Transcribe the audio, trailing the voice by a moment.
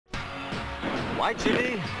White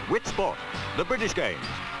City, Wit Sport, the British Games,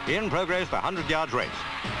 in progress the 100 yards race.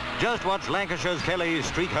 Just watch Lancashire's Kelly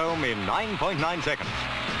streak home in 9.9 seconds.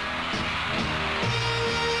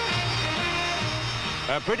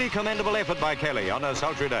 A pretty commendable effort by Kelly on a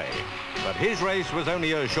sultry day, but his race was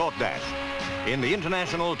only a short dash. In the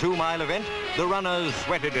international 2-mile event, the runners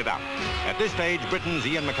sweated it out. At this stage, Britain's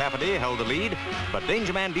Ian McGafferty held the lead, but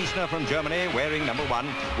danger man Diessner from Germany, wearing number 1,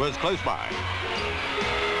 was close by.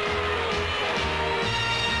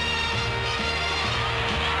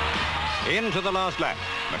 Into the last lap.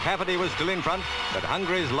 McGafferty was still in front, but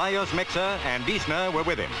Hungary's Lajos Mecser and Diessner were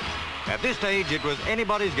with him. At this stage, it was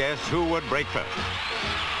anybody's guess who would break first.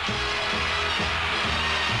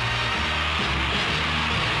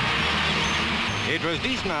 It was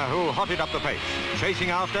Diessner who hotted up the pace,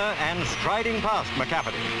 chasing after and striding past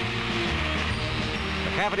McGafferty.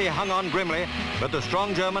 McGafferty hung on grimly, but the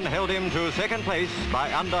strong German held him to second place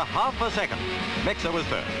by under half a second. Mecser was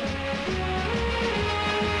third.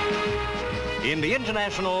 In the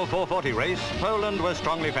international 440 race, Poland was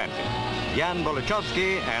strongly fancied. Jan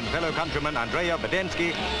Bolachowski and fellow countryman Andrjz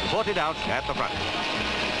Badenski fought it out at the front.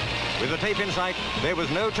 With the tape in sight, there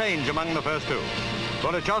was no change among the first two.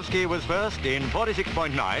 Bolachowski was first in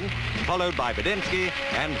 46.9, followed by Badenski,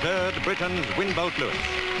 and third, Britain's Winbolt Lewis.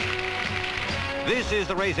 This is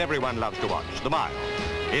the race everyone loves to watch, the mile.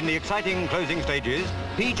 In the exciting closing stages,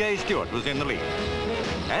 P.J. Stewart was in the lead.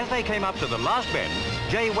 As they came up to the last bend,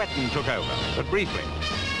 J. Wetton took over, but briefly.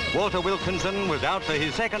 Walter Wilkinson was out for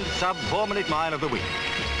his second sub-4-minute mile of the week.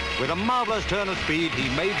 With a marvellous turn of speed, he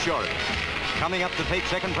made sure of it. Coming up to take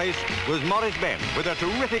second place was Maurice Benn with a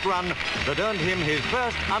terrific run that earned him his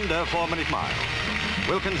first under 4-minute mile.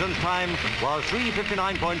 Wilkinson's time was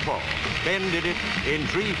 3:59.4. Benn did it in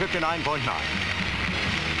 3:59.9.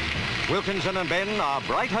 Wilkinson and Benn are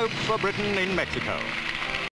bright hopes for Britain in Mexico.